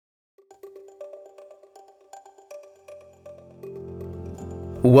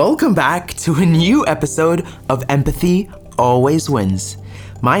Welcome back to a new episode of Empathy Always Wins.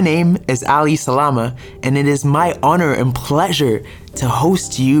 My name is Ali Salama, and it is my honor and pleasure to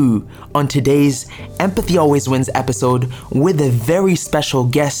host you on today's Empathy Always Wins episode with a very special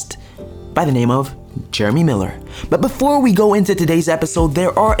guest by the name of Jeremy Miller. But before we go into today's episode,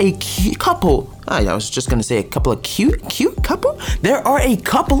 there are a couple of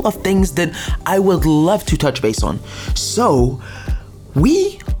things that I would love to touch base on. So,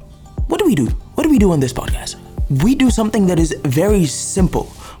 what do we do? What do we do on this podcast? We do something that is very simple.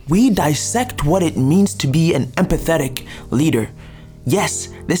 We dissect what it means to be an empathetic leader. Yes,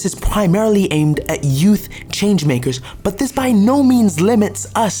 this is primarily aimed at youth changemakers, but this by no means limits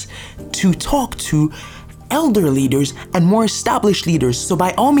us to talk to elder leaders and more established leaders. So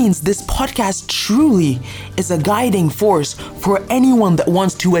by all means, this podcast truly is a guiding force for anyone that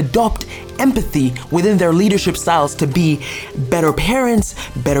wants to adopt empathy within their leadership styles to be better parents,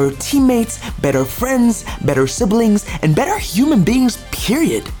 better teammates, better friends, better siblings, and better human beings,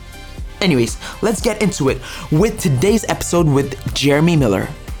 period. Anyways, let's get into it with today's episode with Jeremy Miller.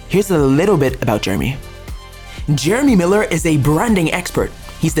 Here's a little bit about Jeremy. Jeremy Miller is a branding expert.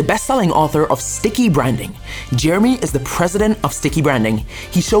 He's the best-selling author of Sticky Branding. Jeremy is the president of Sticky Branding.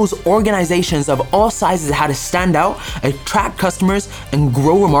 He shows organizations of all sizes how to stand out, attract customers, and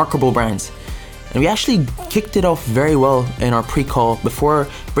grow remarkable brands. And we actually kicked it off very well in our pre-call before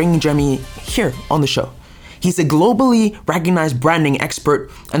bringing Jeremy here on the show. He's a globally recognized branding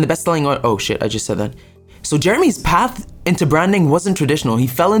expert and the best-selling So Jeremy's path into branding wasn't traditional. He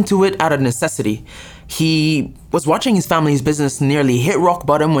fell into it out of necessity. He was watching his family's business nearly hit rock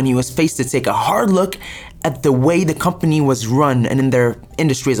bottom when he was faced to take a hard look at the way the company was run and in their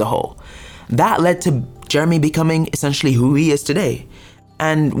industry as a whole. That led to Jeremy becoming essentially who he is today.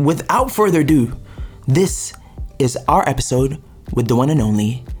 And without further ado, this is our episode with the one and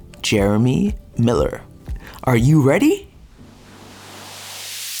only Jeremy Miller. Are you ready?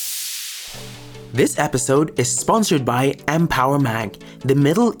 This episode is sponsored by Empower Mag, the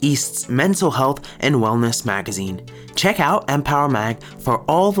Middle East's mental health and wellness magazine. Check out Empower Mag for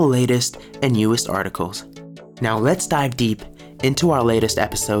all the latest and newest articles. Now let's dive deep into our latest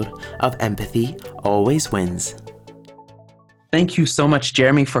episode of Empathy Always Wins. Thank you so much,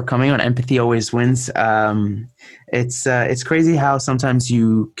 Jeremy, for coming on Empathy Always Wins. It's crazy how sometimes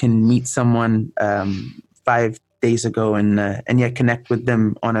you can meet someone 5 days ago and yet connect with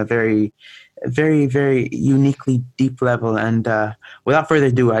them on a very, very uniquely deep level. And without further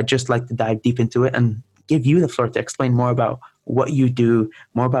ado, I'd just like to dive deep into it and give you the floor to explain more about what you do,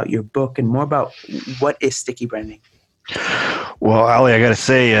 more about your book, and more about what is Sticky Branding. Well, Ali, I got to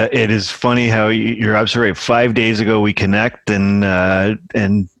say, it is funny how you're absolutely right. 5 days ago, we connect and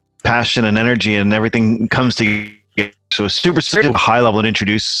passion and energy and everything comes together. So super high level to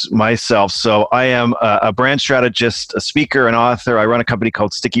introduce myself. So I am a brand strategist, a speaker, an author. I run a company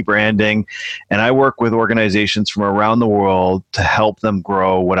called Sticky Branding, and I work with organizations from around the world to help them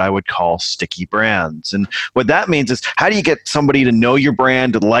grow what I would call sticky brands. And what that means is, how do you get somebody to know your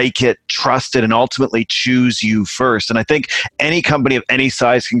brand, like it, trust it, and ultimately choose you first? And I think any company of any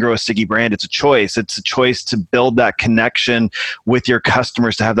size can grow a sticky brand. It's a choice. It's a choice to build that connection with your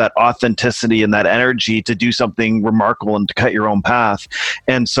customers, to have that authenticity and that energy to do something remarkable and to cut your own path.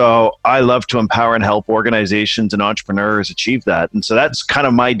 And so I love to empower and help organizations and entrepreneurs achieve that. And so that's kind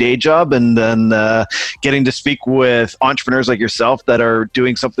of my day job. And then getting to speak with entrepreneurs like yourself that are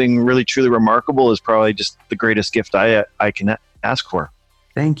doing something really, truly remarkable is probably just the greatest gift I can ask for.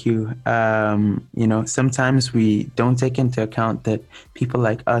 Thank you. Sometimes we don't take into account that people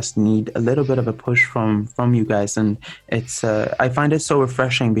like us need a little bit of a push from you guys. And it's I find it so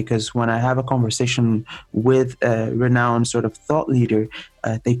refreshing because when I have a conversation with a renowned sort of thought leader,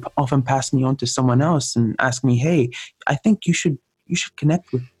 they often pass me on to someone else and ask me, hey, I think you should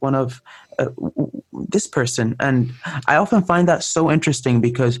connect with one of this person. And I often find that so interesting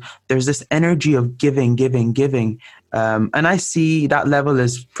because there's this energy of giving. And I see that level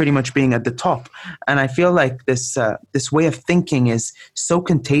as pretty much being at the top. And I feel like this way of thinking is so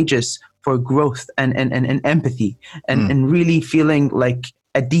contagious for growth and empathy and really feeling like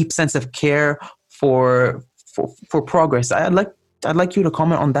a deep sense of care for progress. I'd like you to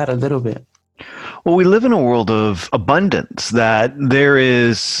comment on that a little bit. Well, we live in a world of abundance, that there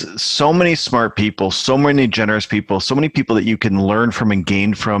is so many smart people, so many generous people, so many people that you can learn from and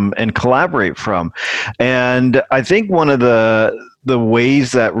gain from and collaborate from. And I think one of the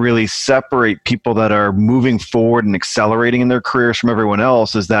ways that really separate people that are moving forward and accelerating in their careers from everyone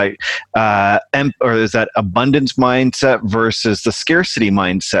else is that is that abundance mindset versus the scarcity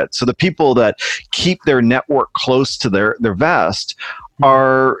mindset. So the people that keep their network close to their vest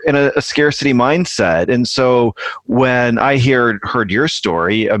are in a scarcity mindset. And so when I heard your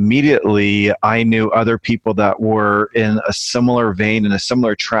story, immediately I knew other people that were in a similar vein, in a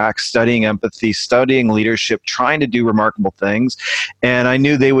similar track, studying empathy, studying leadership, trying to do remarkable things. And I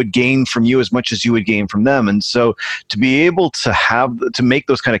knew they would gain from you as much as you would gain from them. And so to be able to make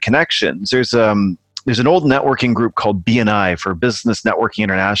those kind of connections, there's an old networking group called BNI, for Business Networking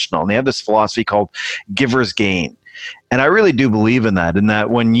International, and they have this philosophy called givers gain. And I really do believe in that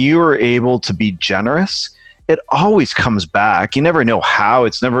when you are able to be generous, it always comes back. You never know how.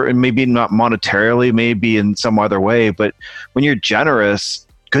 It's never, maybe not monetarily, maybe in some other way, but when you're generous,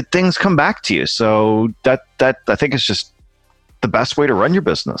 good things come back to you. So that I think is just the best way to run your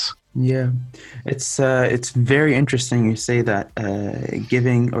business. Yeah, it's very interesting you say that,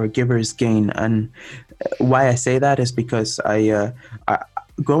 giving or givers gain. And why I say that is because I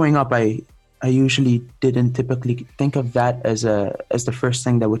growing up, I usually didn't typically think of that as the first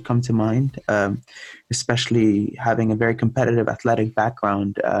thing that would come to mind, especially having a very competitive athletic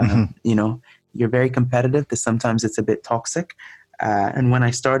background. You know, you're very competitive, but sometimes it's a bit toxic. And when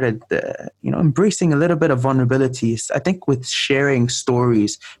I started, embracing a little bit of vulnerabilities, I think with sharing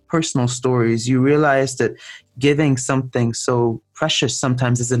stories, personal stories, you realize that giving something so precious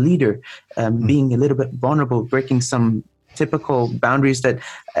sometimes as a leader, being a little bit vulnerable, breaking some typical boundaries that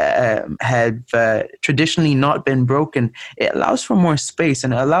have traditionally not been broken, it allows for more space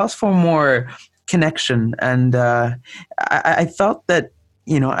and it allows for more connection. And I felt that,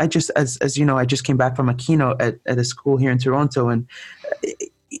 I just, as you know, I just came back from a keynote at a school here in Toronto, and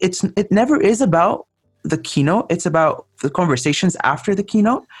it never is about the keynote. It's about the conversations after the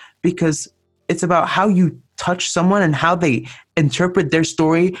keynote, because it's about how you touch someone and how they interpret their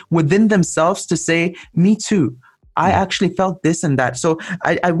story within themselves to say, me too. I actually felt this and that. So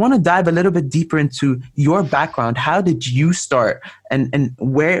I want to dive a little bit deeper into your background. How did you start, and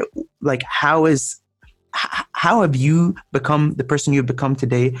where, like, how have you become the person you've become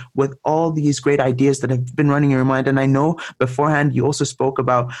today with all these great ideas that have been running in your mind? And I know beforehand you also spoke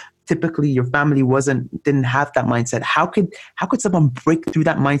about typically your family didn't have that mindset. How could someone break through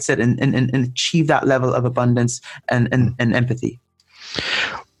that mindset and achieve that level of abundance and empathy?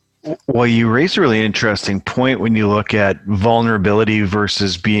 Well, you raise a really interesting point when you look at vulnerability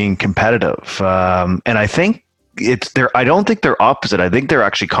versus being competitive. And I think I don't think they're opposite. I think they're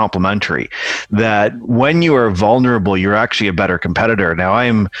actually complementary. That when you are vulnerable, you're actually a better competitor. Now,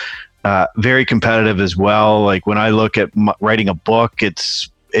 I'm very competitive as well. Like when I look at writing a book, it's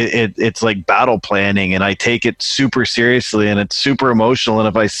like battle planning, and I take it super seriously, and it's super emotional. And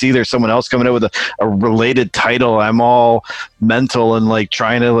if I see there's someone else coming out with a related title, I'm all mental and like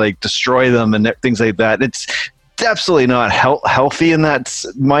trying to like destroy them and things like that. It's absolutely not healthy in that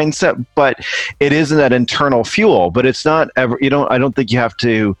mindset, but it is in that internal fuel. But it's not ever, I don't think you have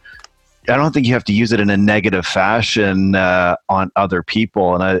to use it in a negative fashion on other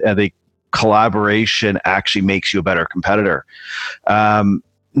people. And I think collaboration actually makes you a better competitor.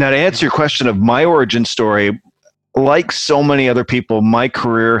 Now, to answer your question of my origin story, like so many other people, my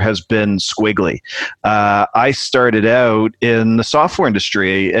career has been squiggly. I started out in the software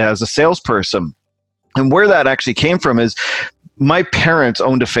industry as a salesperson. And where that actually came from is my parents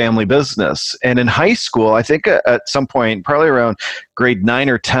owned a family business. And in high school, I think at some point, probably around grade 9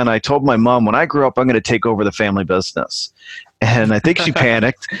 or 10, I told my mom, when I grow up, I'm going to take over the family business. And I think she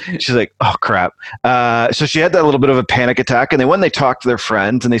panicked. She's like, oh, crap. So she had that little bit of a panic attack. And then when they talked to their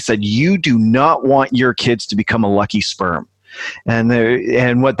friends, and they said, you do not want your kids to become a lucky sperm.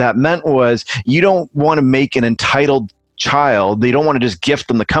 And what that meant was, you don't want to make an entitled child. They don't want to just gift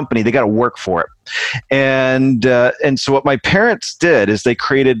them the company. They got to work for it. And so what my parents did is they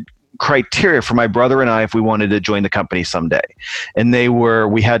created criteria for my brother and I if we wanted to join the company someday. And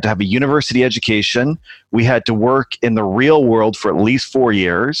we had to have a university education, we had to work in the real world for at least 4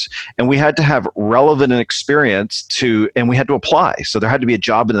 years, and we had to have relevant experience and we had to apply. So there had to be a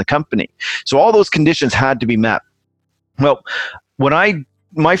job in the company. So all those conditions had to be met. Well,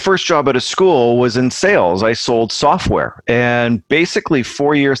 my first job out of school was in sales. I sold software, and basically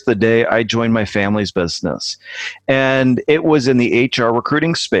 4 years to the day, I joined my family's business, and it was in the HR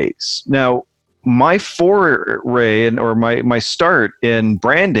recruiting space. Now, my foray or my start in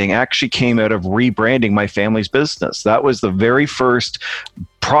branding actually came out of rebranding my family's business. That was the very first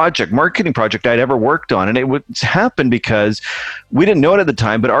marketing project I'd ever worked on. And it would happen because we didn't know it at the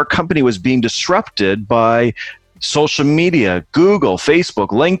time, but our company was being disrupted by social media, Google, Facebook,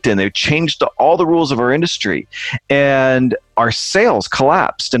 LinkedIn, they've changed all the rules of our industry, and our sales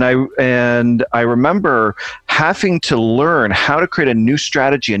collapsed. And I remember having to learn how to create a new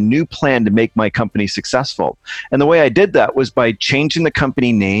strategy, a new plan to make my company successful. And the way I did that was by changing the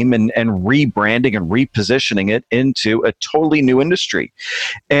company name and rebranding and repositioning it into a totally new industry.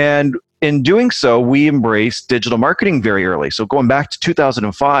 And in doing so, we embraced digital marketing very early. So going back to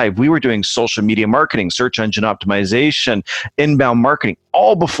 2005, we were doing social media marketing, search engine optimization, inbound marketing,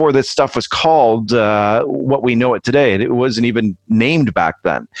 all before this stuff was called what we know it today. It wasn't even named back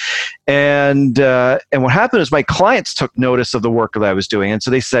then. And what happened is my clients took notice of the work that I was doing. And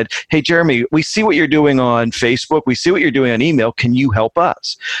so they said, hey, Jeremy, we see what you're doing on Facebook. We see what you're doing on email. Can you help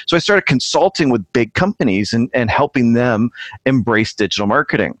us? So I started consulting with big companies and helping them embrace digital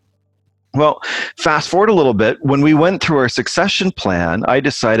marketing. Well, fast forward a little bit. When we went through our succession plan, I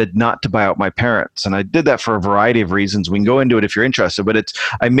decided not to buy out my parents. And I did that for a variety of reasons. We can go into it if you're interested, but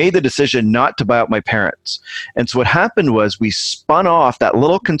I made the decision not to buy out my parents. And so what happened was we spun off that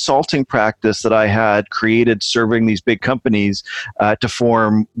little consulting practice that I had created serving these big companies to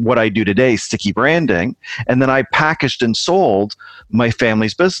form what I do today, Sticky Branding. And then I packaged and sold my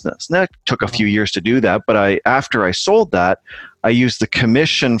family's business. Now, it took a few years to do that, but after I sold that, I used the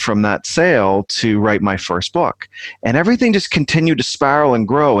commission from that sale to write my first book. And everything just continued to spiral and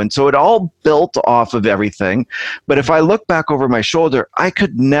grow. And so it all built off of everything. But if I look back over my shoulder, I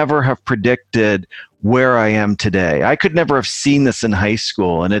could never have predicted where I am today. I could never have seen this in high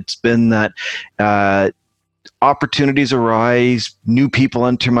school. And it's been that opportunities arise, new people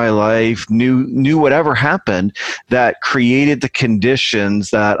enter my life, new whatever happened that created the conditions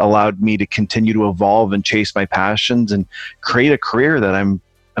that allowed me to continue to evolve and chase my passions and create a career that I'm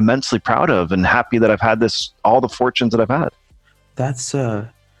immensely proud of and happy that I've had all the fortunes that I've had. That's,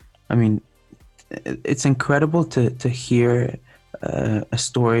 it's incredible to hear a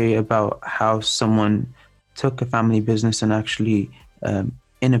story about how someone took a family business and actually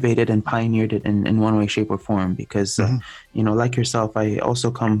innovated and pioneered it in one way, shape, or form. Because, like yourself, I also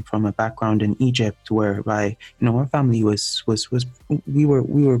come from a background in Egypt whereby, our family we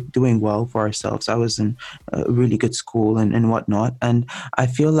were doing well for ourselves. I was in a really good school and whatnot. And I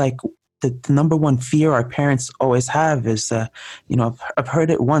feel like the number one fear our parents always have is, I've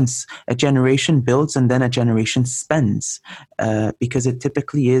heard it once, a generation builds and then a generation spends, because it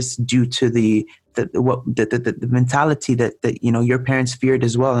typically is due to the mentality that your parents feared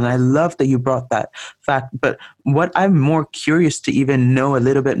as well. And I love that you brought that fact. But what I'm more curious to even know a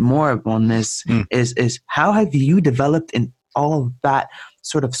little bit more on this is how have you developed in all of that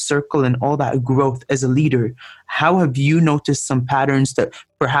sort of circle and all that growth as a leader? How have you noticed some patterns that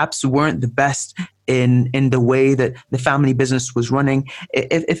perhaps weren't the best in the way that the family business was running?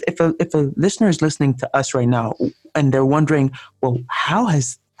 If a listener is listening to us right now and they're wondering, well, how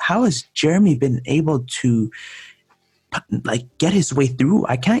has Jeremy been able to get his way through?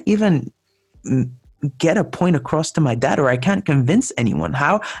 I can't even get a point across to my dad, or I can't convince anyone.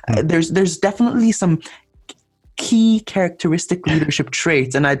 How? There's definitely some key characteristic leadership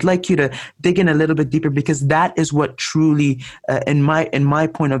traits, and I'd like you to dig in a little bit deeper, because that is what truly, in my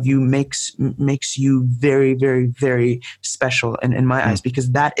point of view, makes you very, very, very special in my eyes, because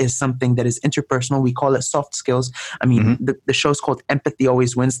that is something that is interpersonal. We call it soft skills. I mean, the show's called Empathy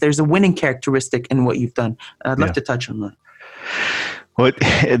Always Wins. There's a winning characteristic in what you've done. I'd love to touch on that. Well,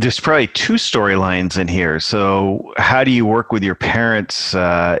 there's probably two storylines in here. So how do you work with your parents?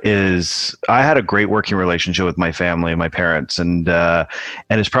 I had a great working relationship with my family and my parents, and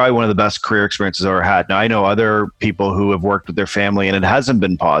it's probably one of the best career experiences I've ever had. Now, I know other people who have worked with their family and it hasn't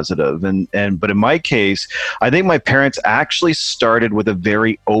been positive. But in my case, I think my parents actually started with a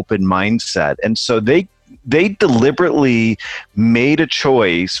very open mindset. And so they deliberately made a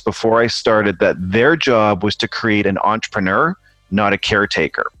choice before I started that their job was to create an entrepreneur, not a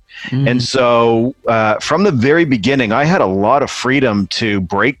caretaker. And so from the very beginning, I had a lot of freedom to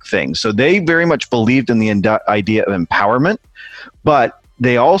break things. So they very much believed in the idea of empowerment, but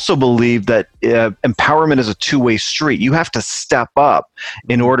they also believed that empowerment is a two-way street. You have to step up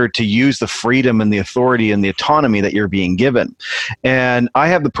in order to use the freedom and the authority and the autonomy that you're being given. And I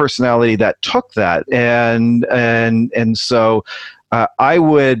have the personality that took that. And so I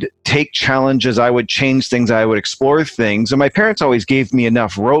would take challenges, I would change things, I would explore things. And my parents always gave me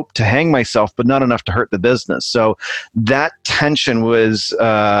enough rope to hang myself, but not enough to hurt the business. So that tension was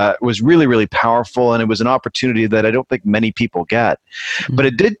really, really powerful. And it was an opportunity that I don't think many people get. But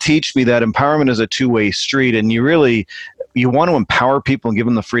it did teach me that empowerment is a two-way street. And you want to empower people and give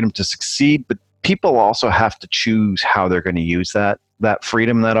them the freedom to succeed, but people also have to choose how they're going to use that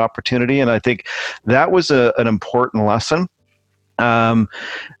freedom, that opportunity. And I think that was an important lesson.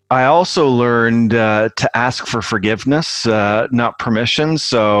 I also learned to ask for forgiveness, not permission.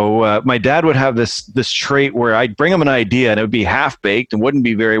 So my dad would have this trait where I'd bring him an idea and it would be half baked and wouldn't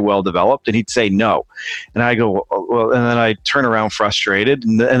be very well developed, and he'd say no, and I go, well, and then I'd turn around frustrated,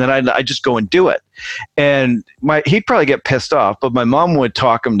 and then I'd just go and do it, and he'd probably get pissed off, but my mom would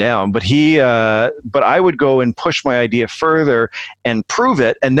talk him down. But but I would go and push my idea further and prove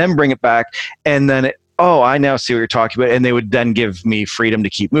it, and then bring it back, and then oh, I now see what you're talking about. And they would then give me freedom to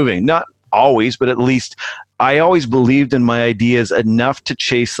keep moving. Not always, but at least I always believed in my ideas enough to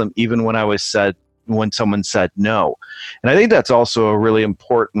chase them, even when someone said no. And I think that's also a really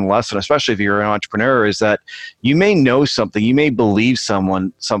important lesson, especially if you're an entrepreneur, is that you may know something, you may believe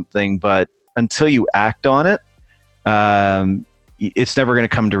something, but until you act on it, it's never going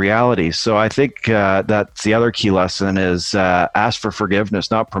to come to reality. So I think that's the other key lesson is ask for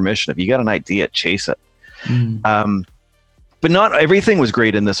forgiveness, not permission. If you got an idea, chase it. But not everything was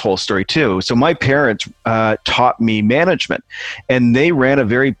great in this whole story too. So my parents taught me management, and they ran a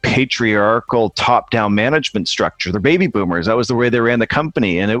very patriarchal top-down management structure. They're baby boomers. That was the way they ran the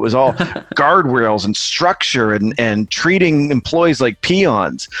company. And it was all guardrails and structure and treating employees like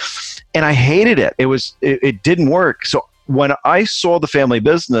peons. And I hated it. It didn't work. So when I sold the family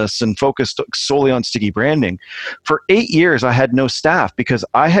business and focused solely on sticky branding, for 8 years, I had no staff because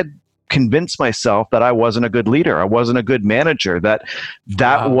I had convinced myself that I wasn't a good leader. I wasn't a good manager, that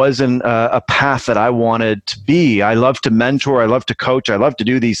wow. wasn't a path that I wanted to be. I love to mentor. I love to coach. I love to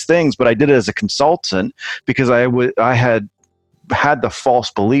do these things, but I did it as a consultant because I had the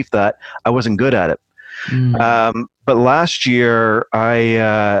false belief that I wasn't good at it. But last year,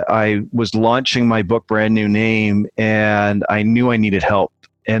 I was launching my book, Brand New Name, and I knew I needed help.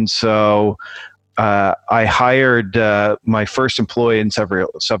 And so I hired my first employee in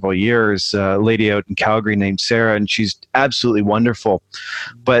several years, a lady out in Calgary named Sarah, and she's absolutely wonderful.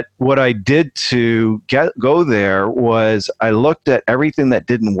 But what I did to go there was I looked at everything that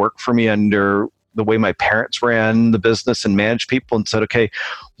didn't work for me under the way my parents ran the business and managed people and said, okay,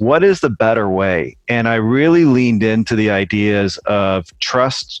 what is the better way? And I really leaned into the ideas of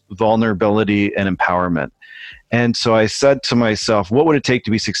trust, vulnerability, and empowerment. And so I said to myself, what would it take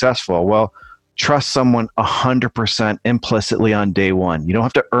to be successful? Well, trust someone 100% implicitly on day one. You don't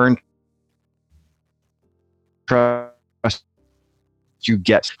have to earn trust. You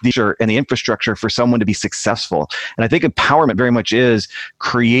get and the infrastructure for someone to be successful. And I think empowerment very much is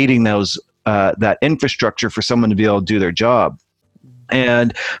creating that infrastructure for someone to be able to do their job.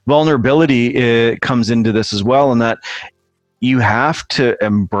 And vulnerability comes into this as well, in that you have to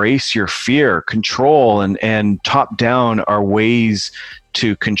embrace your fear. Control and top down are ways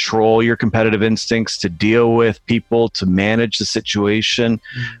to control your competitive instincts, to deal with people, to manage the situation.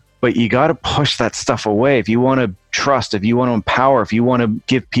 But you got to push that stuff away. If you want to trust, if you want to empower, if you want to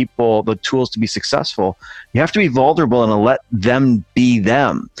give people the tools to be successful, you have to be vulnerable and let them be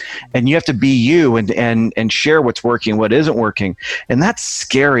them. And you have to be you and share what's working, what isn't working. And that's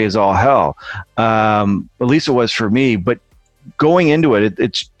scary as all hell. At least it was for me. But going into it,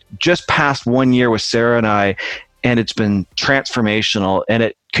 it's just past 1 year with Sarah and I, and it's been transformational. And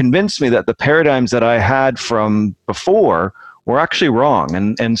it convinced me that the paradigms that I had from before were actually wrong.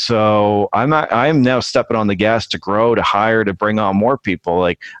 And so I'm now stepping on the gas to grow, to hire, to bring on more people.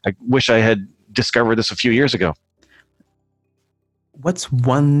 Like, I wish I had discovered this a few years ago. What's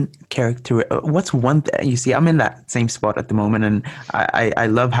one you see, I'm in that same spot at the moment, and I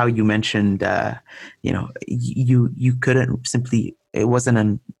love how you mentioned you couldn't simply, it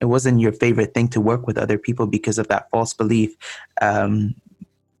wasn't your favorite thing to work with other people because of that false belief.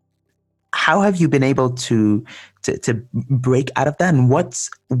 How have you been able to break out of that, and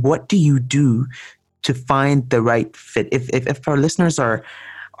what do you do to find the right fit? If our listeners are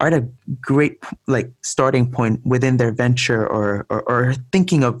at a great starting point within their venture or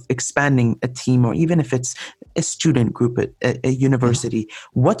thinking of expanding a team, or even if it's a student group at a university,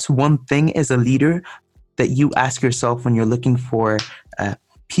 what's one thing as a leader that you ask yourself when you're looking for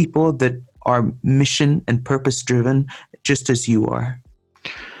people that are mission and purpose driven just as you are?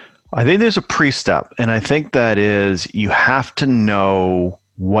 I think there's a pre-step, and I think that is you have to know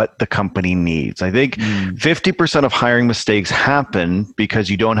what the company needs. I think 50% of hiring mistakes happen because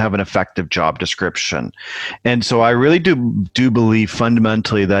you don't have an effective job description. And so I really do believe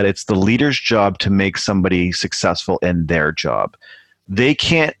fundamentally that it's the leader's job to make somebody successful in their job. They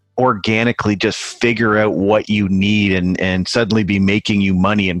can't organically just figure out what you need and suddenly be making you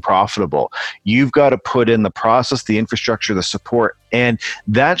money and profitable. You've got to put in the process, the infrastructure, the support, and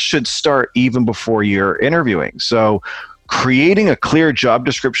that should start even before you're interviewing. So creating a clear job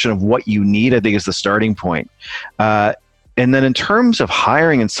description of what you need, I think, is the starting point. And then in terms of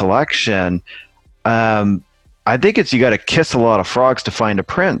hiring and selection, I think you got to kiss a lot of frogs to find a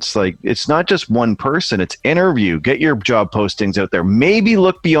prince. Like, it's not just one person, it's interview, get your job postings out there. Maybe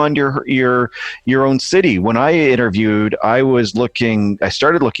look beyond your own city. When I interviewed, I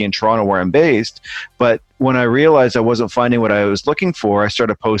started looking in Toronto where I'm based, but when I realized I wasn't finding what I was looking for, I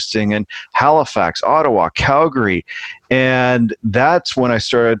started posting in Halifax, Ottawa, Calgary. And that's when I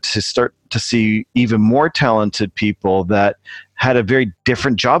started to see even more talented people that had a very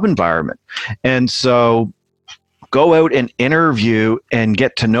different job environment. And so go out and interview and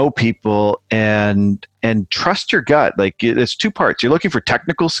get to know people and trust your gut. Like, it's two parts. You're looking for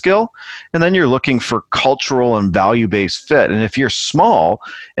technical skill, and then you're looking for cultural and value-based fit. And if you're small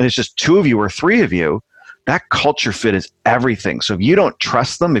and it's just two of you or three of you, that culture fit is everything. So if you don't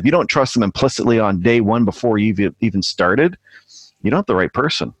trust them implicitly on day one before you've even started, you don't have the right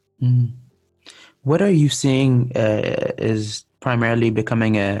person. Mm. What are you seeing is primarily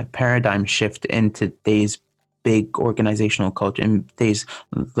becoming a paradigm shift in today's big organizational culture, in today's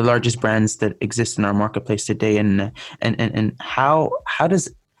the largest brands that exist in our marketplace today, and how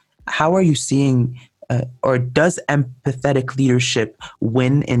are you seeing or does empathetic leadership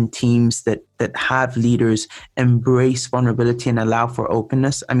win in teams that have leaders embrace vulnerability and allow for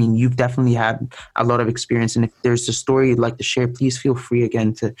openness? I mean, you've definitely had a lot of experience, and if there's a story you'd like to share, please feel free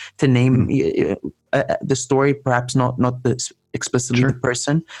again to name the story, perhaps not explicitly the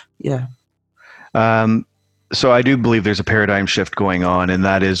person. Yeah. So I do believe there's a paradigm shift going on, and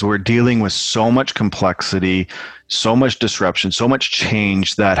that is we're dealing with so much complexity, so much disruption, so much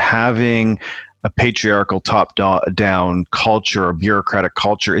change that having a patriarchal top-down culture or bureaucratic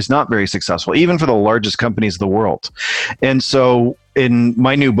culture is not very successful, even for the largest companies of the world. And so in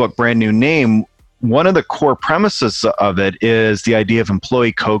my new book, Brand New Name, one of the core premises of it is the idea of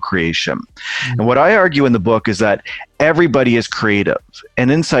employee co-creation. Mm-hmm. And what I argue in the book is that everybody is creative,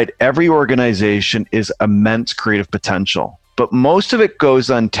 and inside every organization is immense creative potential. But most of it goes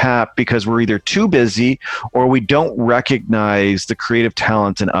untapped because we're either too busy or we don't recognize the creative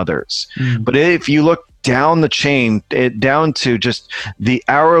talent in others. Mm-hmm. But if you look down the chain, down to just the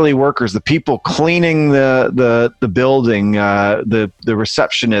hourly workers, the people cleaning the building, the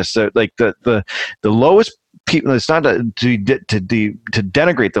receptionists, like the lowest people. It's not to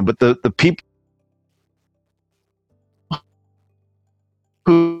denigrate them, but the people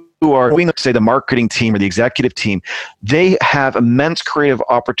who are, say, the marketing team or the executive team, they have immense creative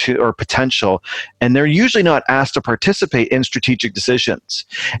opportunity or potential, and they're usually not asked to participate in strategic decisions.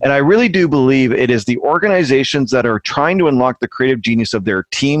 And I really do believe it is the organizations that are trying to unlock the creative genius of their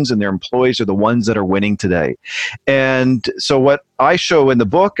teams and their employees are the ones that are winning today. And so what I show in the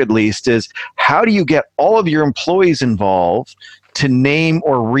book, at least, is how do you get all of your employees involved to name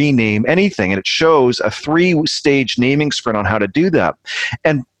or rename anything? And it shows a 3-stage naming sprint on how to do that.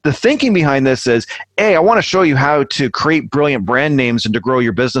 And the thinking behind this is, I want to show you how to create brilliant brand names and to grow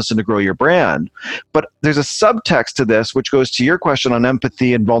your business and to grow your brand. But there's a subtext to this, which goes to your question on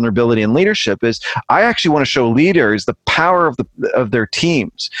empathy and vulnerability and leadership, is I actually want to show leaders the power of their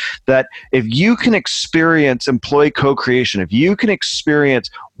teams. That if you can experience employee co-creation, if you can experience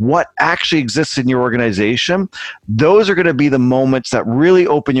what actually exists in your organization, those are going to be the moments that really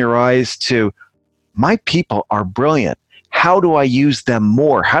open your eyes to, my people are brilliant. How do I use them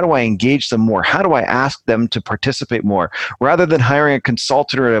more? How do I engage them more? How do I ask them to participate more? Rather than hiring a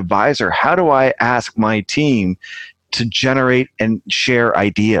consultant or an advisor, how do I ask my team to generate and share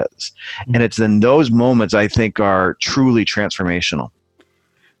ideas? Mm-hmm. And it's in those moments I think are truly transformational.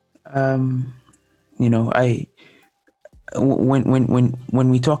 When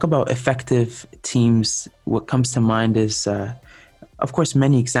we talk about effective teams, what comes to mind is, of course,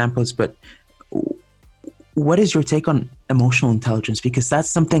 many examples, but what is your take on emotional intelligence? Because that's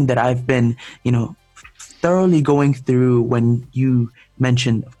something that I've been, thoroughly going through when you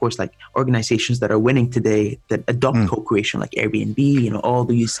mentioned, of course, like organizations that are winning today that adopt co-creation, like Airbnb, all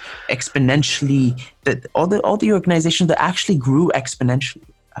these exponentially, that all the organizations that actually grew exponentially.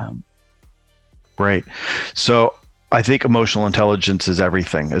 Right. So I think emotional intelligence is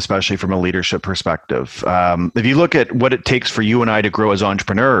everything, especially from a leadership perspective. If you look at what it takes for you and I to grow as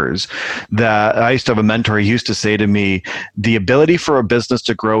entrepreneurs, that I used to have a mentor who used to say to me, the ability for a business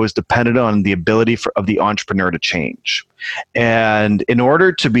to grow is dependent on the ability of the entrepreneur to change. And in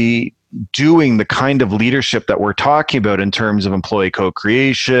order to be doing the kind of leadership that we're talking about in terms of employee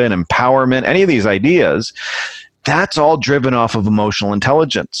co-creation, empowerment, any of these ideas, that's all driven off of emotional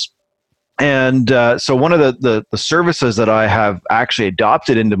intelligence. And so one of the services that I have actually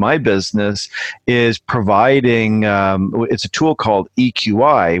adopted into my business is providing, it's a tool called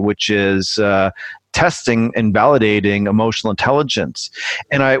EQI, which is testing and validating emotional intelligence.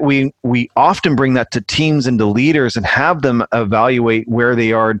 And we often bring that to teams and to leaders and have them evaluate where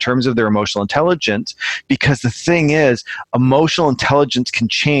they are in terms of their emotional intelligence, because the thing is, emotional intelligence can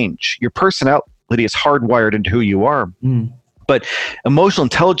change. Your personality is hardwired into who you are. But emotional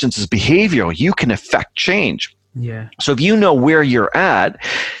intelligence is behavioral. You can affect change. Yeah. So if you know where you're at,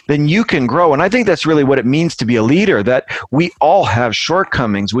 then you can grow. And I think that's really what it means to be a leader, that we all have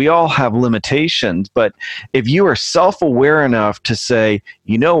shortcomings. We all have limitations. But if you are self-aware enough to say,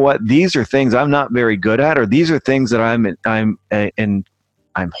 you know what, these are things I'm not very good at, or these are things that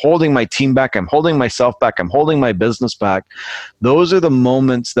I'm holding my team back, I'm holding myself back, I'm holding my business back. Those are the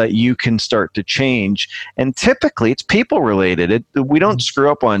moments that you can start to change. And typically it's people related. We don't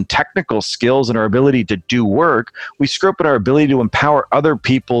screw up on technical skills and our ability to do work. We screw up in our ability to empower other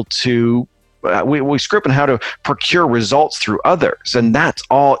people to, we screw up in how to procure results through others. And that's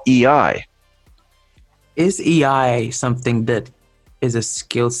all EI. Is EI something that is a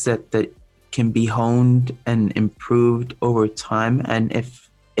skill set that can be honed and improved over time? And if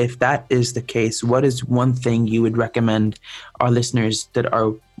that is the case, what is one thing you would recommend our listeners that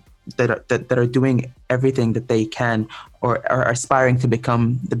are doing everything that they can, or are aspiring to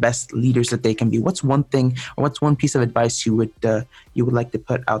become the best leaders that they can be? What's one thing, or what's one piece of advice you would like to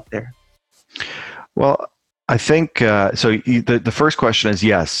put out there? Well, I think the first question is,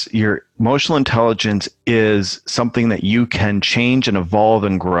 yes, your emotional intelligence is something that you can change and evolve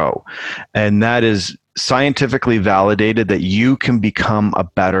and grow. And that is scientifically validated that you can become a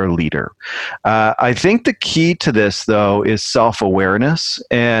better leader. I think the key to this, though, is self-awareness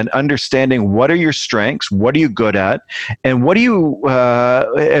and understanding what are your strengths, what are you good at, and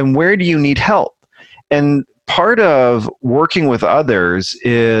and where do you need help. And part of working with others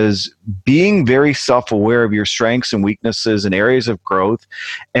is being very self-aware of your strengths and weaknesses and areas of growth,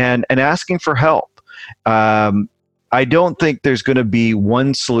 and asking for help. I don't think there's going to be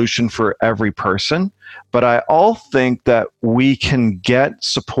one solution for every person, but I all think that we can get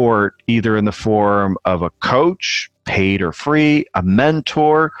support either in the form of a coach, paid or free, a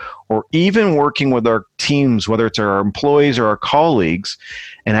mentor, or even working with our teams, whether it's our employees or our colleagues,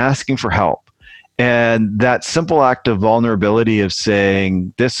 and asking for help. And that simple act of vulnerability of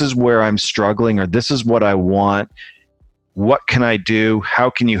saying, this is where I'm struggling, or this is what I want. What can I do? How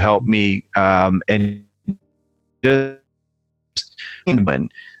can you help me? And just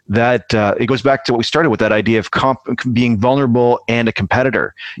that it goes back to what we started with, that idea of being vulnerable and a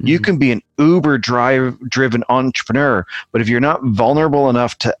competitor. Mm-hmm. You can be an uber driven entrepreneur, but if you're not vulnerable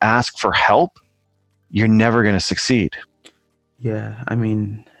enough to ask for help, you're never going to succeed. Yeah, I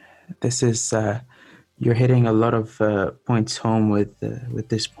mean, this is you're hitting a lot of points home with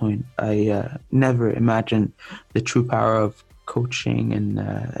this point. I never imagined the true power of coaching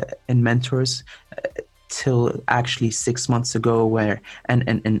and mentors till actually 6 months ago, where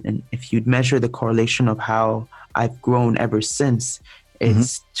and if you'd measure the correlation of how I've grown ever since,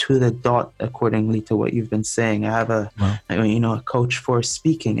 it's to the dot accordingly to what you've been saying. I have a coach for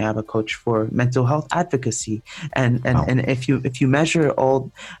speaking. I have a coach for mental health advocacy, and if you measure all,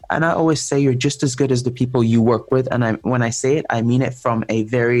 and I always say you're just as good as the people you work with. And when I say it, I mean it from a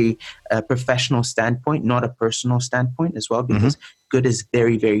very professional standpoint, not a personal standpoint as well, because good is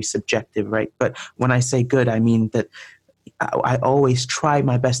very, very subjective, right? But when I say good, I mean that I always try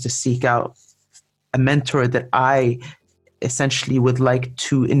my best to seek out a mentor that I essentially would like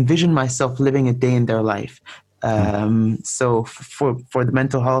to envision myself living a day in their life. So for the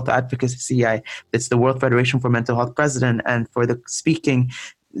mental health advocacy, it's the World Federation for Mental Health president, and for the speaking,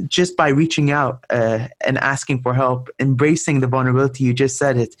 just by reaching out and asking for help, embracing the vulnerability, you just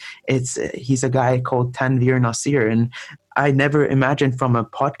said it. He's a guy called Tanvir Nasir, and I never imagined from a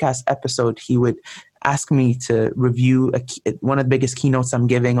podcast episode he would ask me to review one of the biggest keynotes I'm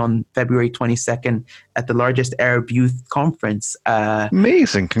giving on February 22nd at the largest Arab youth conference.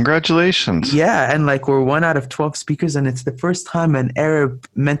 Amazing. Congratulations. Yeah. And we're 1 out of 12 speakers, and it's the first time an Arab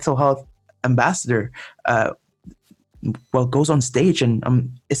mental health ambassador goes on stage, and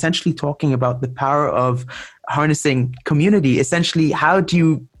I'm essentially talking about the power of harnessing community. Essentially, how do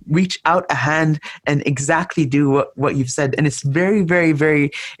you reach out a hand and exactly do what you've said? And it's very, very,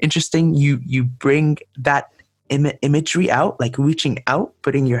 very interesting. You bring that imagery out, like reaching out,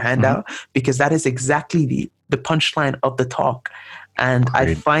 putting your hand out, because that is exactly the punchline of the talk. And I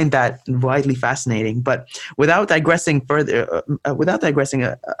Agreed. find that widely fascinating. But without digressing further, without digressing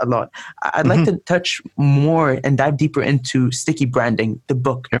a lot, I'd like to touch more and dive deeper into Sticky Branding, the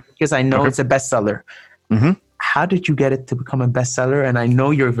book, Yep. because I know Okay. it's a bestseller. Mm-hmm. How did you get it to become a bestseller? And I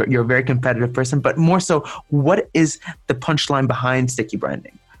know you're a very competitive person, but more so, what is the punchline behind Sticky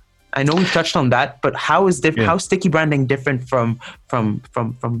Branding? I know we've touched on that, but how is how Sticky Branding different from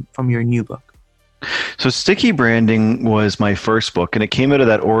your new book? So Sticky Branding was my first book, and it came out of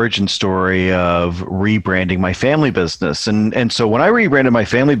that origin story of rebranding my family business. And so when I rebranded my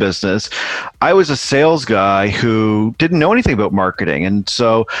family business, I was a sales guy who didn't know anything about marketing. And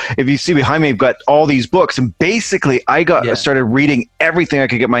so if you see behind me, I've got all these books, and basically I started reading everything I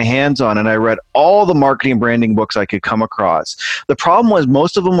could get my hands on, and I read all the marketing and branding books I could come across. The problem was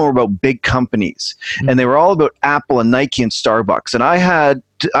most of them were about big companies, and they were all about Apple and Nike and Starbucks. And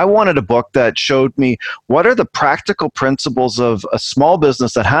I wanted a book that showed me what are the practical principles of a small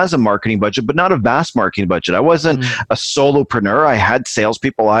business that has a marketing budget, but not a vast marketing budget. I wasn't a solopreneur. I had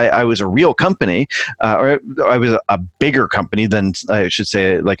salespeople. I was a real company, or I was a bigger company than, I should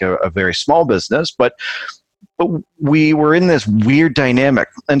say, like a very small business. But we were in this weird dynamic.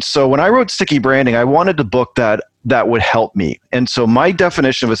 And so when I wrote Sticky Branding, I wanted a book that would help me. And so my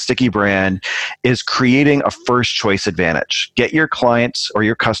definition of a sticky brand is creating a first choice advantage. Get your clients or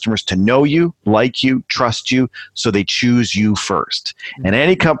your customers to know you, like you, trust you, so they choose you first. And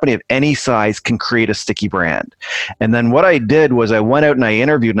any company of any size can create a sticky brand. And then what I did was I went out and I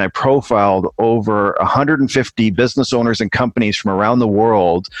interviewed and I profiled over 150 business owners and companies from around the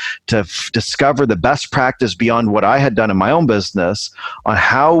world to discover the best practice beyond what I had done in my own business on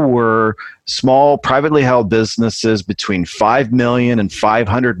how we're small privately held businesses between 5 million and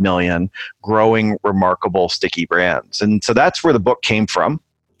 500 million growing remarkable sticky brands. And so that's where the book came from.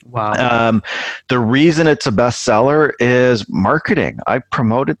 Wow. The reason it's a bestseller is marketing. I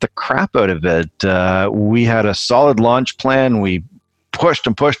promoted the crap out of it. We had a solid launch plan. We pushed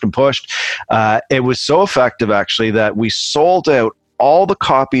and pushed and pushed. It was so effective, actually, that we sold out all the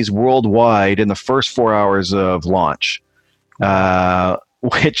copies worldwide in the first 4 hours of launch.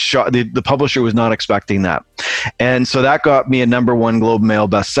 Which the publisher was not expecting that. And so that got me a #1 Globe Mail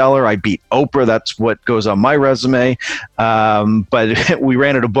bestseller. I beat Oprah. That's what goes on my resume. But we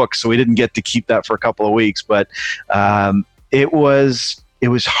ran out of books, so we didn't get to keep that for a couple of weeks. But it was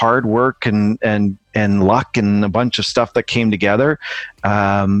hard work and luck and a bunch of stuff that came together.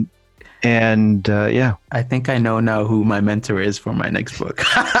 Yeah. I think I know now who my mentor is for my next book.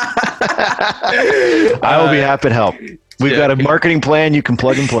 I will be happy to help. We've got a marketing plan you can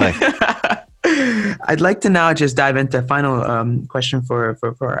plug and play. I'd like to now just dive into a final question for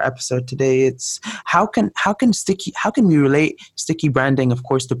our episode today. It's how can we relate sticky branding, of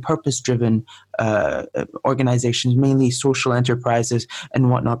course, to purpose-driven organizations, mainly social enterprises and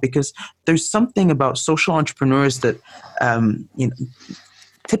whatnot, because there's something about social entrepreneurs that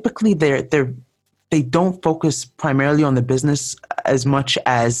typically they don't focus primarily on the business as much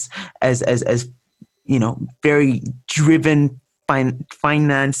as very driven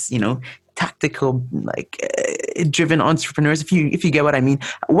finance, tactical, driven entrepreneurs. If you get what I mean,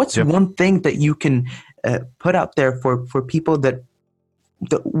 what's one thing that you can put out there for people that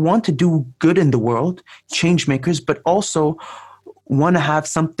want to do good in the world, change makers, but also want to have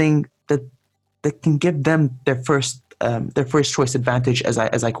something that can give them their first choice advantage, as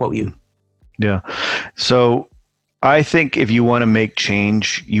I quote you. Yeah. So I think if you want to make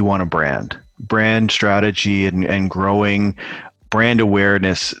change, you want a brand strategy and growing brand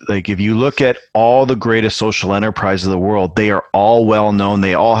awareness. Like if you look at all the greatest social enterprises of the world, they are all well known.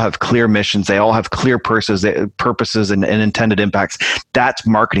 They all have clear missions. They all have clear purposes and intended impacts. That's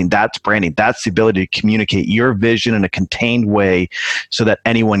marketing. That's branding. That's the ability to communicate your vision in a contained way so that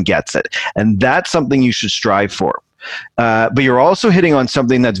anyone gets it. And that's something you should strive for. But you're also hitting on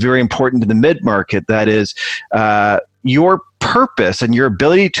something that's very important to the mid-market. That is your purpose and your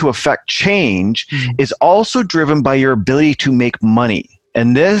ability to affect change is also driven by your ability to make money.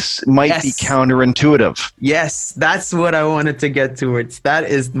 And this might be counterintuitive. Yes, that's what I wanted to get towards. That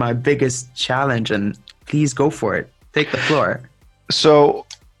is my biggest challenge. And please go for it. Take the floor. So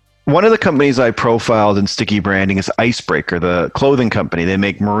one of the companies I profiled in Sticky Branding is Icebreaker, the clothing company. They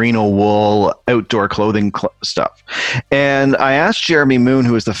make merino wool outdoor clothing stuff. And I asked Jeremy Moon,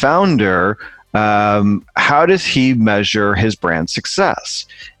 who is the founder, how does he measure his brand success?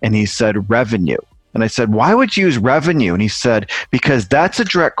 And he said revenue. And I said, why would you use revenue? And he said, because that's a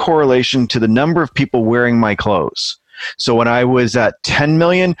direct correlation to the number of people wearing my clothes. So when I was at 10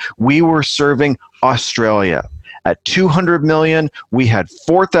 million, we were serving Australia. At 200 million, we had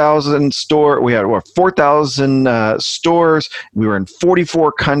 4,000 stores. We were in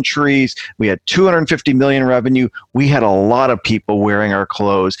 44 countries. We had 250 million revenue. We had a lot of people wearing our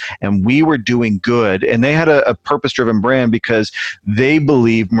clothes, and we were doing good. And they had a purpose-driven brand because they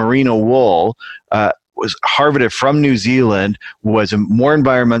believed merino wool was harvested from New Zealand, was more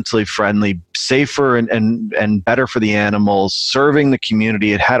environmentally friendly, safer and better for the animals, serving the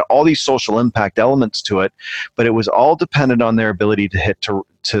community. It had all these social impact elements to it, but it was all dependent on their ability to hit to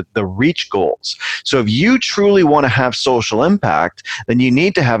the reach goals. So if you truly want to have social impact, then you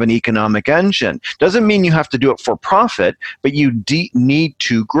need to have an economic engine. Doesn't mean you have to do it for profit, but you need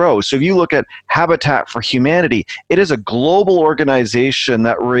to grow. So if you look at Habitat for Humanity, it is a global organization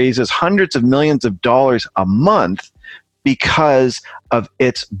that raises hundreds of millions of dollars a month because of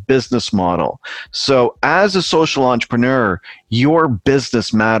its business model. So as a social entrepreneur, your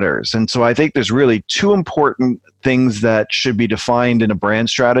business matters. And so I think there's really two important things that should be defined in a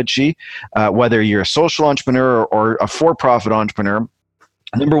brand strategy, whether you're a social entrepreneur or a for-profit entrepreneur.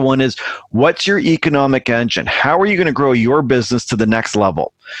 Number one is, what's your economic engine? How are you going to grow your business to the next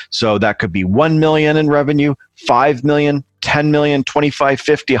level? So that could be 1 million in revenue, 5 million, 10 million, 25,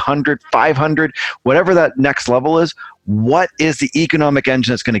 50, 100, 500, whatever that next level is. What is the economic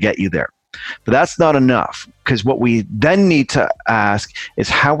engine that's going to get you there? But that's not enough, because what we then need to ask is,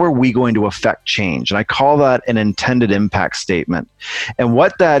 how are we going to affect change? And I call that an intended impact statement. And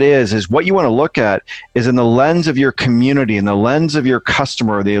what that is what you want to look at is in the lens of your community, in the lens of your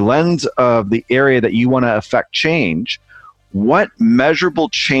customer, the lens of the area that you want to affect change. What measurable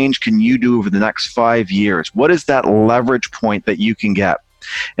change can you do over the next 5 years? What is that leverage point that you can get?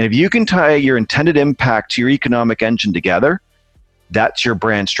 And if you can tie your intended impact to your economic engine together, that's your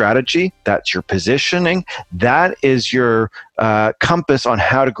brand strategy, that's your positioning, that is your compass on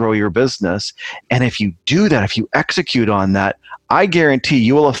how to grow your business. And if you do that, if you execute on that, I guarantee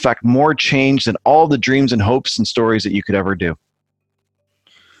you will affect more change than all the dreams and hopes and stories that you could ever do.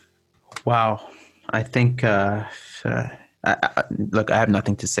 Wow. I think, look, I have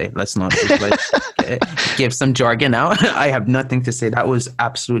nothing to say. Let's not give some jargon out. I have nothing to say. That was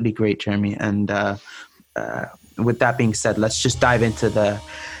absolutely great, Jeremy. And with that being said, let's just dive into the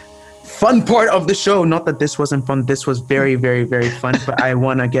fun part of the show. Not that this wasn't fun. This was very, very, very fun. But I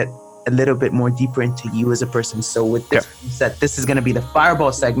want to get a little bit more deeper into you as a person. So with this being said, this is going to be the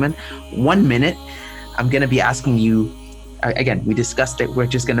Fireball segment. 1 minute. I'm going to be asking you, again, we discussed it. We're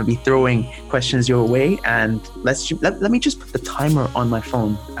just going to be throwing questions your way. And let me just put the timer on my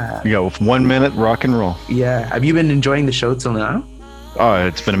phone. 1 minute, rock and roll. Yeah. Have you been enjoying the show till now? Oh,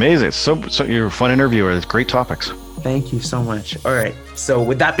 it's been amazing. So you're a fun interviewer. It's great topics. Thank you so much. All right. So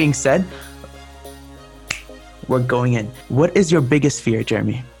with that being said, we're going in. What is your biggest fear,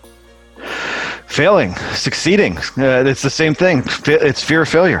 Jeremy? Failing, succeeding. It's the same thing. It's fear of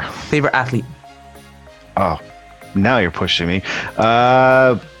failure. Favorite athlete? Oh, now you're pushing me.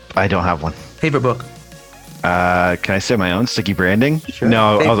 I don't have one. Favorite book? Can I say my own? Sticky Branding? Sure.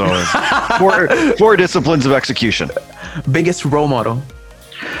 No, four disciplines of execution. Biggest role model?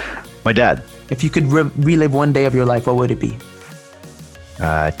 My dad. If you could relive one day of your life, what would it be?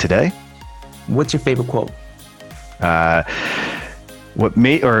 Today. What's your favorite quote?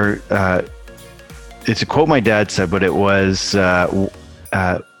 It's a quote my dad said, but it was, the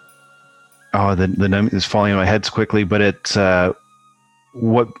name is falling in my head quickly, but it's,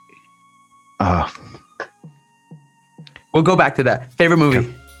 we'll go back to that. Favorite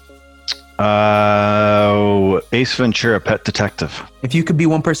movie? Ace Ventura, Pet Detective. If you could be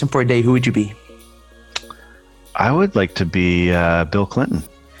one person for a day, who would you be? I would like to be Bill Clinton.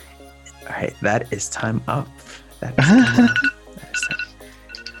 All right, that is time up.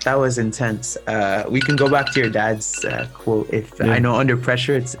 That was intense. We can go back to your dad's quote. I know under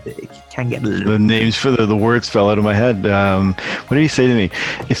pressure, it can get a little... The names for the words fell out of my head. What did he say to me?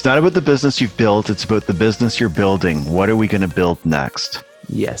 It's not about the business you've built. It's about the business you're building. What are we going to build next?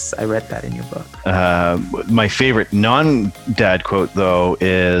 Yes, I read that in your book. My favorite non-dad quote, though,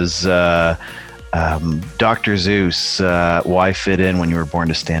 is Dr. Zeus, why fit in when you were born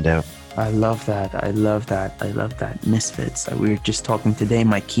to stand out? I love that. Misfits. We were just talking today in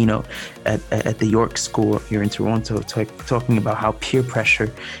my keynote at the York School here in Toronto, talking about how peer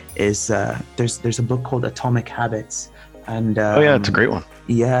pressure is. There's a book called Atomic Habits, and it's a great one.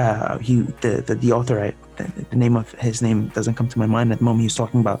 Yeah, the author, his name doesn't come to my mind at the moment. He's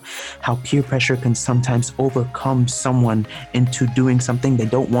talking about how peer pressure can sometimes overcome someone into doing something they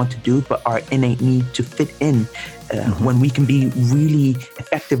don't want to do, but our innate need to fit in when we can be really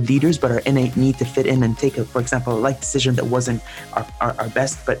effective leaders, but our innate need to fit in and take, for example, a life decision that wasn't our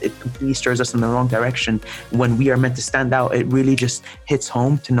best, but it completely stirs us in the wrong direction. When we are meant to stand out, it really just hits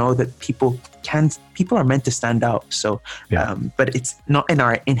home to know that people are meant to stand out. So, but it's not in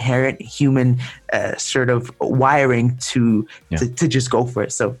our inherent human sort of wiring to just go for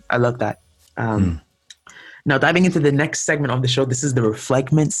it. So I love that. Now, diving into the next segment of the show, this is the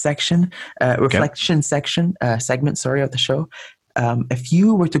segment of the show. If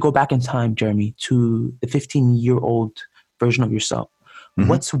you were to go back in time, Jeremy, to the 15-year-old version of yourself,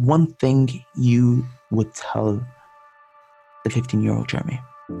 what's one thing you would tell the 15-year-old Jeremy?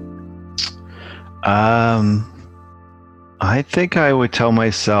 I think I would tell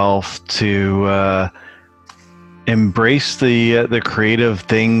myself to embrace the creative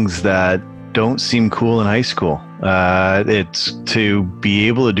things that don't seem cool in high school. It's to be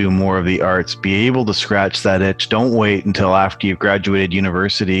able to do more of the arts, be able to scratch that itch. Don't wait until after you've graduated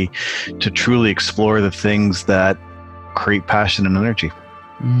university to truly explore the things that create passion and energy.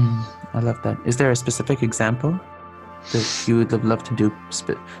 I love that. Is there a specific example that you would have loved to do,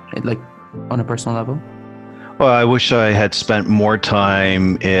 like on a personal level? Well, I wish I had spent more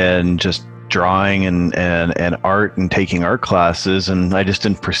time in just drawing and art and taking art classes, and I just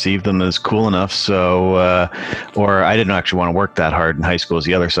didn't perceive them as cool enough. So, or I didn't actually want to work that hard in high school is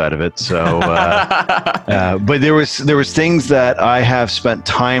the other side of it. So, but there was things that I have spent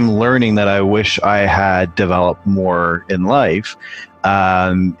time learning that I wish I had developed more in life.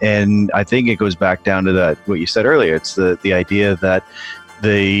 And I think it goes back down to that, what you said earlier. It's the idea that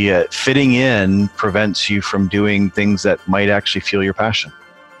the fitting in prevents you from doing things that might actually fuel your passion.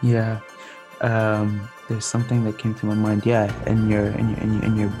 Yeah. There's something that came to my mind. Yeah, in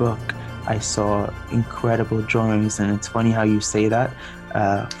your book, I saw incredible drawings, and it's funny how you say that.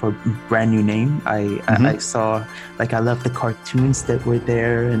 For Brand New Name, I saw, like, I love the cartoons that were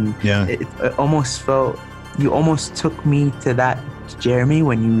there, and it almost felt, you almost took me to that Jeremy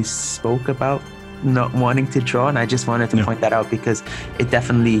when you spoke about not wanting to draw, and I just wanted to point that out because it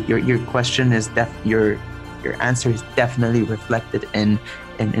definitely, your question is your answer is definitely reflected in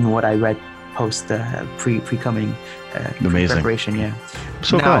what I read post pre-coming amazing preparation.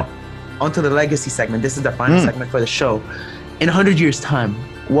 So now cool. Onto the legacy segment. This is the final segment for the show. In 100 years time,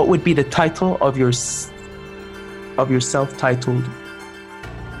 what would be the title of your self-titled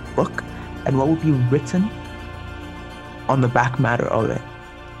book, and what would be written on the back matter of it?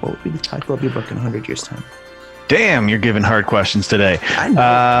 What would be the title of your book in 100 years time? Damn, you're giving hard questions today. I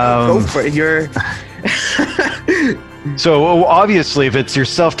know. Go for it. So obviously, if it's your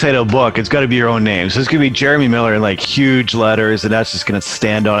self-titled book, it's got to be your own name. So it's going to be Jeremy Miller in like huge letters, and that's just going to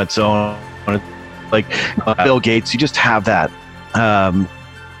stand on its own. Like Bill Gates, you just have that,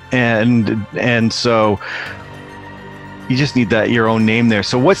 and so you just need that your own name there.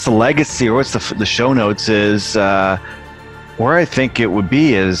 So what's the legacy, or what's the show notes is where I think it would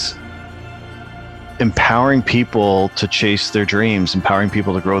be is empowering people to chase their dreams, empowering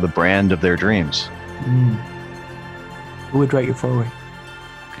people to grow the brand of their dreams. Who would write your foreword?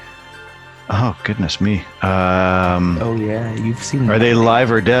 Oh, goodness me. Oh, yeah. You've seen Are they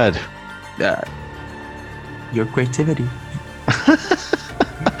live or dead? Your creativity.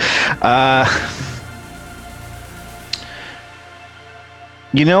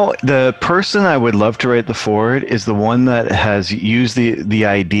 You know, the person I would love to write the foreword is the one that has used the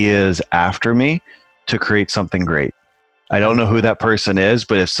ideas after me to create something great. I don't know who that person is,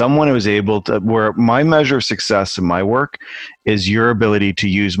 but if someone was able to, where my measure of success in my work is your ability to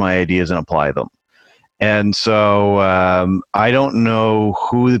use my ideas and apply them. And so I don't know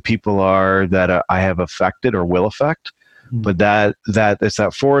who the people are that I have affected or will affect, but that it's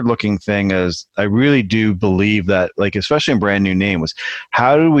that forward-looking thing. Is I really do believe that, like, especially in Brand New Name, was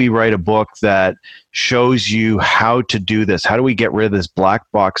how do we write a book that shows you how to do this? How do we get rid of this black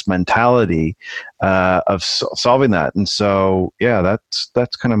box mentality of solving that? And so, yeah,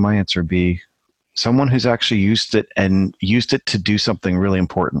 that's kind of my answer. Be someone who's actually used it to do something really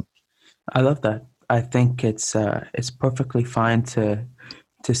important. I love that. I think it's perfectly fine to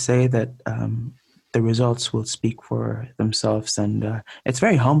say that the results will speak for themselves, and it's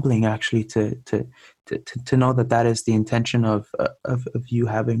very humbling actually to know that is the intention of you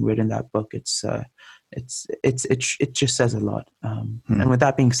having written that book. It just says a lot. And with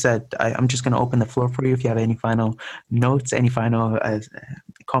that being said, I'm just going to open the floor for you. If you have any final notes, any final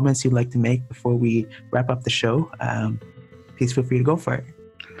comments you'd like to make before we wrap up the show, please feel free to go for it.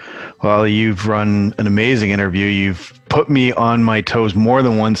 Well, you've run an amazing interview. You've put me on my toes more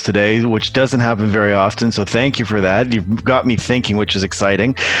than once today, which doesn't happen very often. So thank you for that. You've got me thinking, which is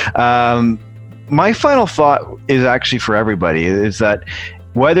exciting. my final thought is actually for everybody, is that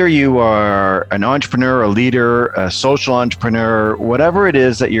whether you are an entrepreneur, a leader, a social entrepreneur, whatever it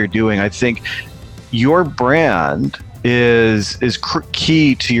is that you're doing, I think your brand is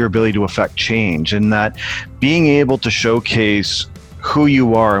key to your ability to affect change, and that being able to showcase who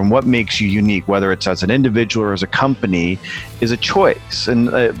you are and what makes you unique, whether it's as an individual or as a company, is a choice. And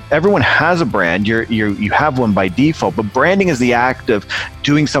everyone has a brand. You have one by default, but branding is the act of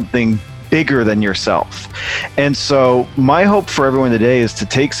doing something bigger than yourself. And so my hope for everyone today is to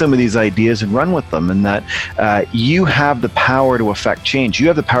take some of these ideas and run with them, and that you have the power to affect change. You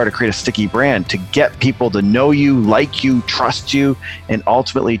have the power to create a sticky brand, to get people to know you, like you, trust you, and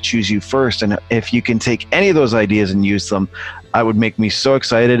ultimately choose you first. And if you can take any of those ideas and use them, that would make me so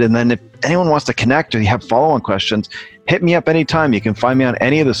excited. And then if anyone wants to connect or you have follow-on questions, hit me up anytime. You can find me on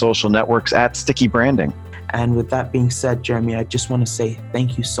any of the social networks at Sticky Branding. And with that being said, Jeremy, I just want to say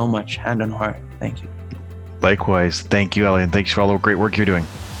thank you so much, hand on heart. Thank you. Likewise. Thank you, Ellie, and thanks for all the great work you're doing.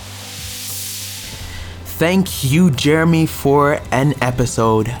 Thank you, Jeremy, for an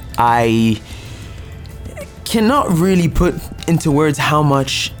episode. I cannot really put into words how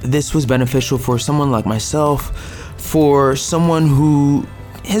much this was beneficial for someone like myself, for someone who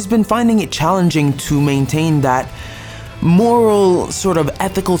has been finding it challenging to maintain that moral, sort of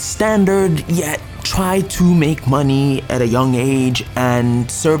ethical standard, yet try to make money at a young age and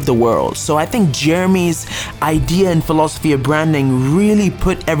serve the world. So I think Jeremy's idea and philosophy of branding really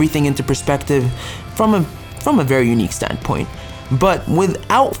put everything into perspective from a very unique standpoint. But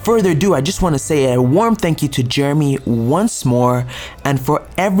without further ado, I just want to say a warm thank you to Jeremy once more. And for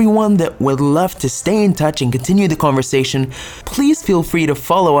everyone that would love to stay in touch and continue the conversation, please feel free to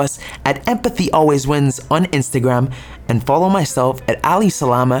follow us at Empathy Always Wins on Instagram, and follow myself at Ali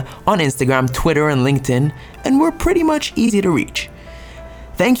Salama on Instagram, Twitter, and LinkedIn, and we're pretty much easy to reach.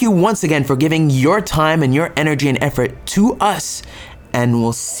 Thank you once again for giving your time and your energy and effort to us, and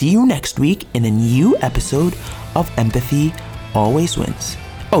we'll see you next week in a new episode of Empathy Always Wins.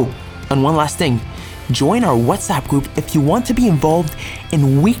 Oh, and one last thing. Join our WhatsApp group if you want to be involved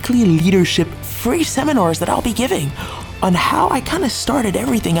in weekly leadership free seminars that I'll be giving on how I kind of started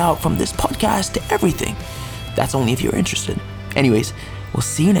everything out from this podcast to everything. That's only if you're interested. Anyways, we'll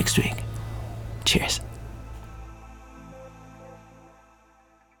see you next week. Cheers.